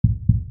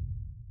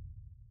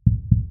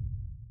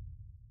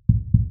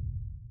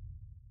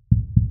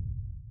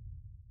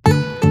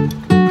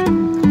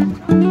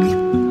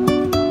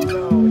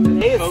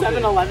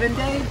9/11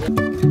 day?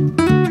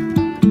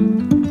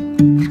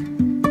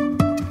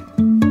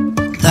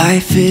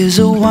 Life is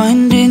a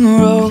winding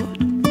road,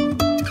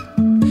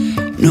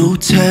 no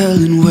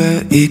telling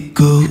where it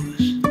goes.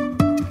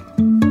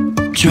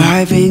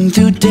 Driving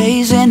through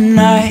days and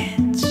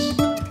nights,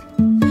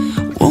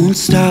 won't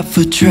stop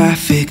for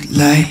traffic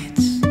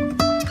lights.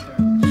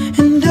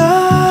 And I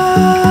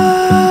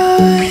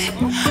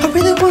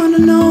really wanna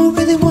know,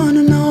 really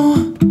wanna know.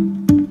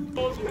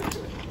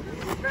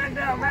 Man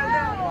down, man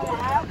down. What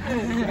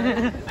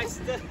happened? I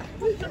stood.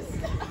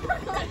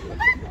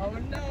 Oh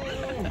no.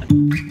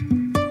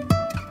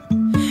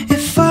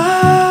 If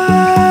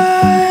I'll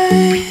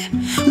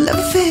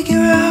ever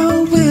figure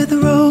out where the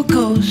road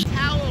goes.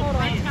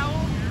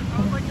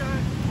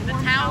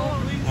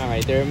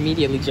 Alright, they're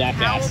immediately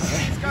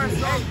jackasses.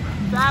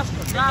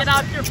 Get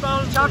out your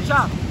phone, chop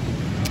chop.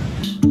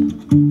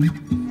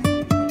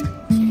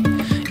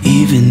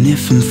 Even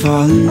if I'm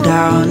falling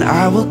down,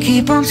 I will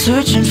keep on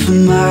searching for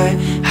my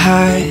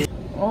high.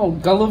 Oh,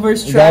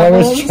 Gulliver's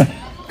Travels,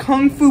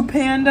 Kung Fu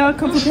Panda,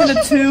 Kung Fu Panda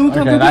 2,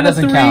 Kung Fu Panda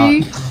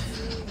 3.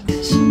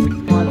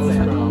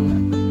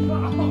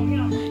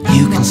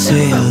 You can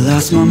say I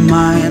lost my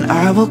mind,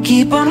 I will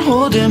keep on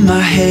holding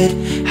my head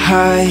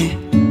high.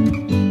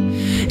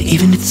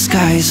 Even if the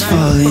sky is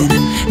falling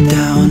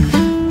down.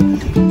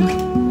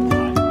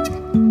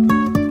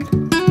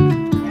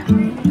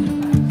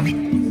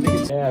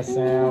 Yeah,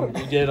 Sam,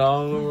 you did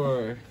all the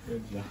work.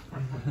 Good job.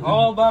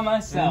 All by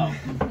myself.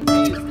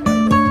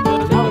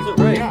 That was it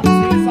right.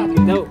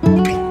 No.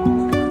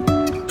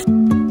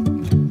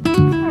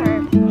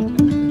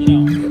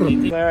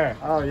 There.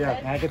 Oh yeah,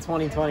 like a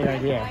 2020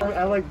 idea.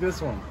 I like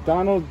this one.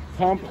 Donald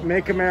Trump,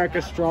 make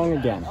America strong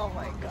again. Oh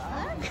my god.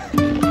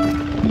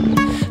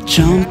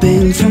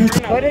 Jumping from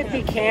Could it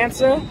be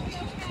cancer?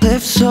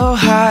 cliffs so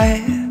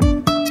high,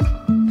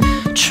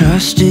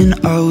 trusting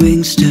our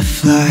wings to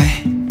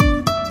fly.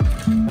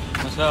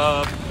 What's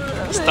up?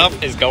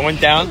 Stuff is going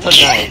down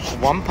tonight.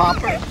 One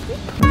popper.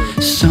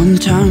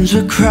 Sometimes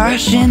we're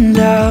crashing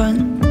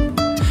down,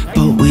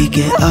 but we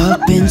get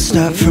up and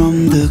start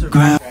from the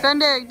ground.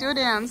 Sunday, do a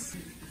dance.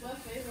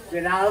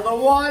 Get out of the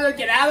water!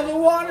 Get out of the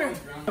water!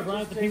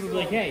 Run up to people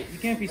like, hey, you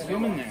can't be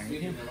swimming there. You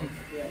can't...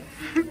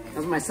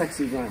 That's my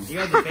sexy run. You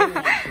got the big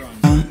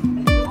ones run.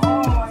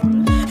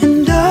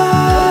 And I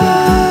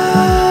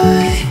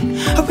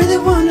really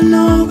wanna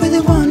know, really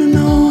wanna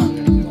know.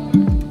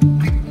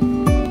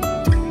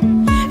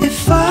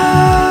 If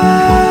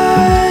I'll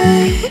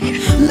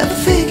ever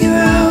figure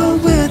out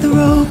where the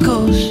road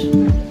goes.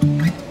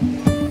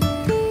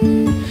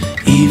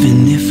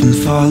 Even if I'm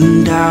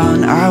falling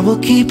down, I will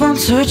keep on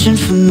searching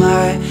for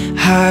my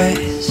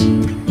highs.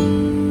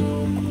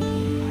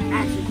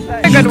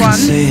 A good one.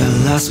 Say I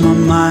lost my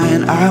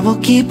mind, I will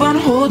keep on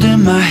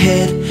holding my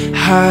head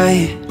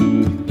high.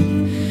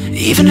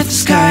 Even if the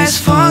sky is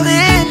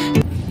falling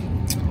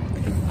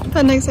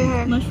Say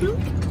hi. Mushroom?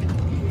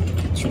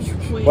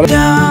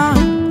 down,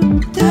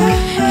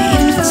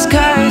 even if the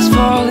sky is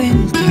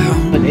falling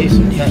down, the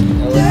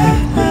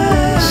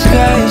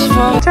sky is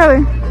falling.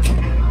 Charlie.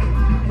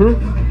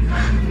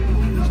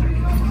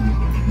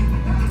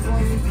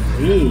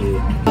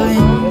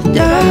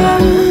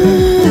 Down.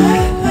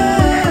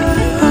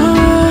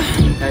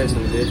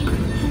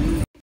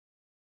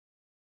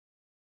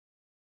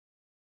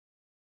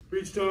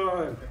 Beach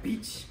time.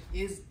 Beach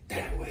is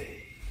that way.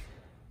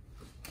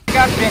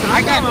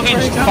 I got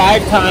pinched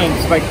 5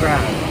 times by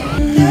crowd.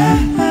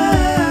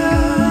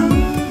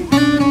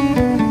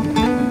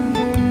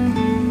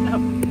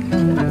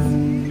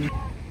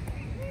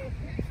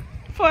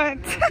 What?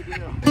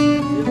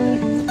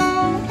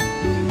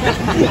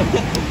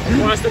 You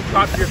want us to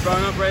prop your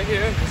phone up right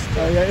here?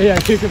 Yeah,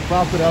 you can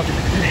prop it up.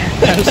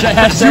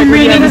 Zoom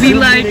in and be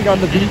like on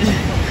the beach.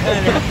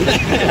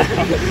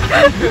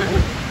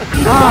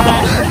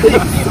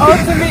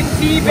 ultimate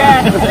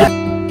feedback.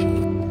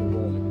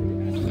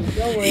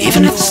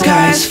 Even if the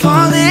sky is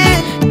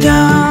falling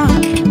down,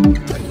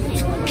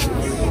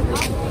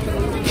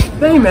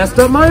 They messed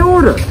up my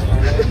order.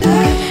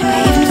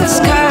 even if the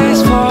sky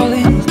is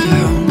falling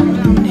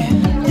down,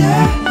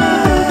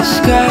 the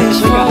sky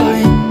is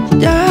falling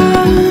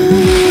down.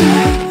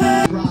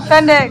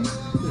 Bendig,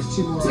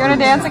 you wanna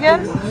dance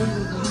again?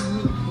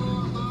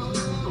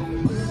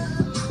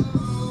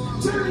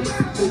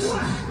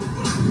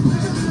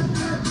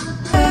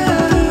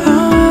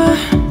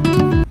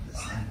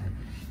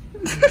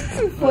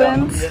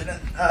 Flint.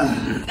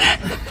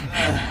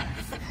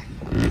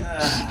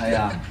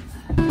 Yeah.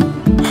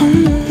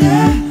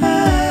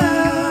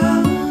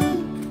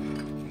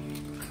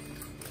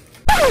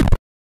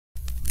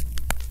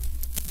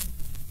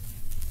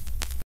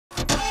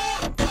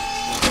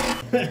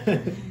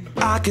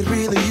 I could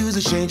really use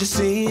a change of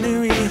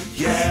scenery.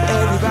 Yeah.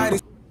 Everybody.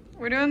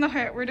 We're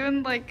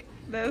doing like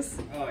this.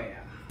 Oh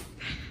yeah.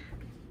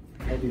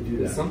 How do you do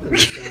that? Something.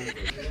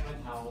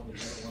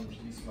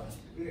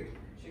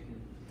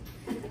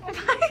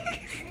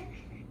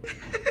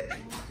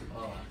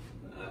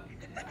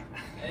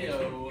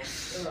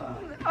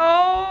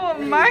 Oh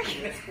my.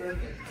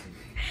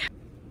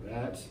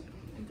 That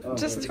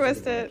Just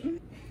twist it.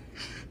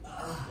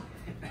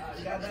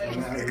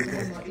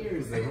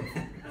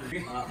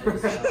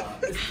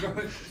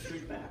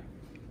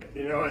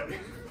 You know what?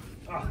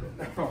 I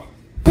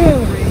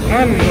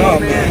don't know,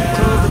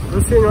 man.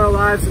 Risking our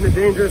lives in the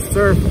dangerous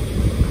surf.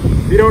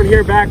 If you don't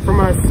hear back from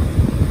us,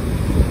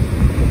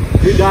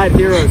 you died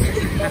heroes.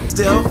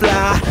 Still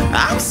fly,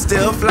 I'm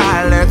still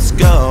fly, let's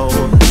go.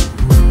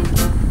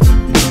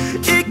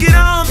 It could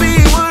all be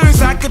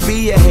worse, I could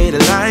be a hater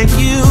like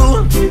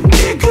you.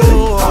 It could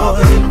all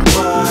be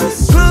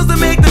worse. Pills to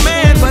make the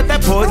man, but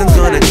that poison's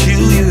gonna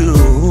chew you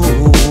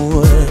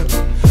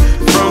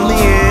from the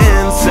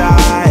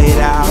inside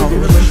out.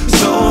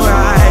 So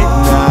right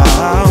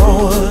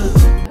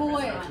now,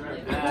 boy.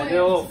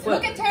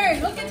 Look at Terry,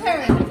 look at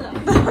Terry.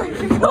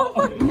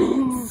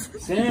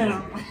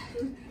 Sam.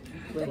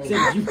 Sam,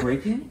 did you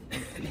break it?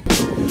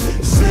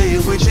 say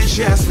it with your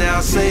chest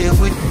now, say it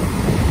with.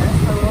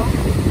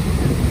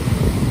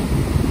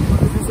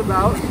 What is this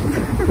about?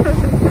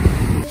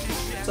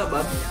 What's up,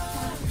 bud?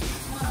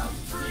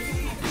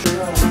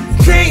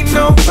 Can't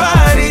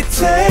nobody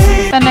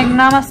take Sending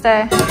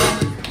namaste.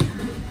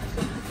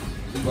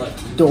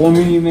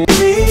 Dormy, man.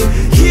 me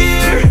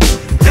here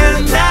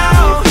and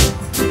now.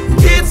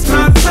 It's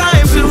my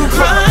time to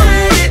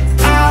ride it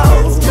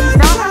out.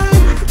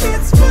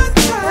 It's my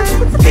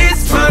time.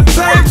 It's my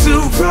time to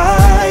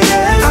ride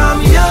it. I'm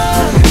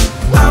young,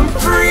 I'm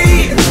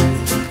free.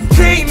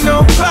 Can't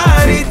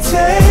nobody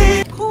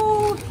take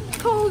Cold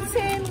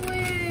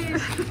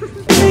sandwich.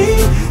 me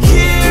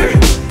here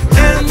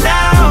and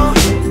now.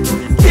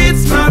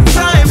 It's my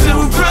time to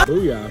ride.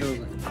 Booyah.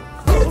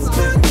 It's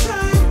my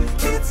time.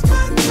 It's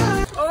my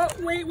time. Oh,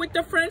 wait, with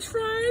the french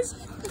fries?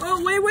 Oh,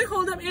 wait,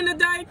 hold up, in the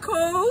Diet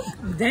Coke?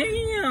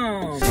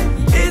 Damn!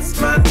 It's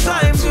my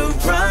time to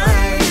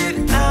ride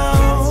it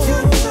out.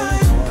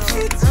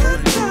 It's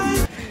my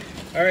time.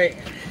 All right.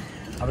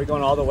 Are we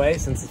going all the way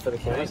since it's for the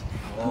cameras?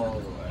 All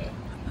the way.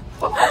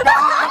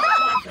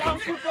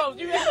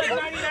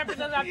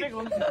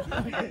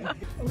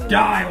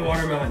 Die,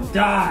 watermelon,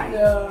 die!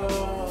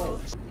 You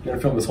gonna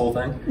film this whole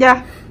thing?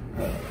 Yeah.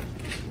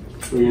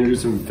 We're gonna do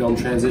some film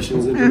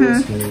transitions into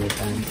this.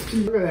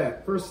 Look at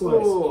that, first slice.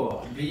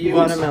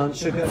 Watermelon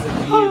sugar is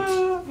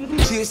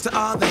Cheers to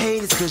all the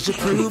haters, cause you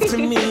proved to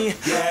me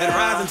that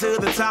rising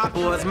to the top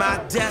was my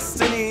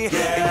destiny. And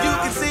you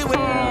can see what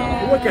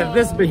Look at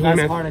this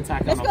behemoth. heart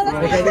attack on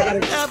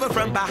ever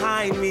from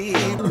behind me.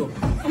 Oh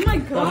my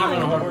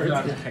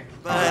god.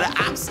 But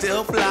I'm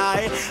still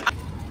fly.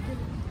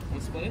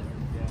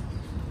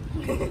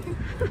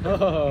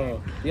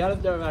 Oh, you gotta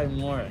throw like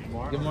more.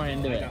 Get more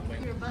into it.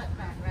 Your butt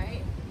crack,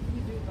 right?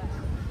 You do butt.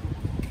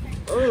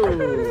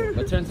 Oh,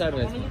 but turn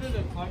sideways.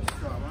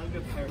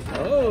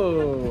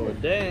 Oh,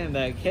 damn,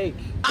 that cake.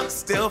 I'm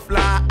still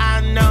fly,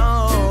 I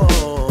know.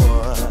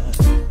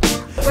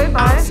 Wait, I'm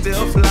bye.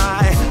 still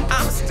fly,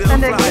 I'm still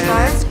And fly, then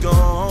goodbye. let's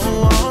go.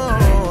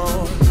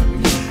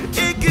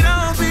 It could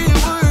all be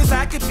worse,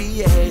 I could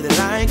be a hater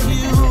like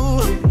you.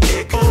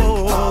 It could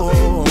all be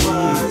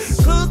worse.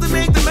 Clothes to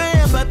make the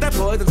man, but that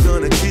poison's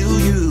gonna kill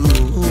you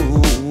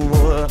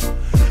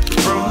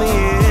from the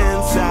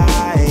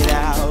inside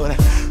out.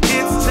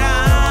 It's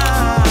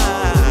time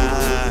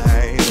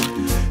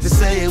to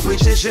say it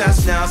with your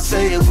chest now,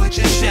 say it with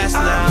your chest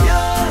now. I'm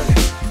young,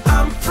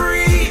 I'm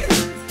free,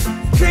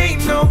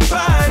 can't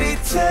nobody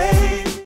take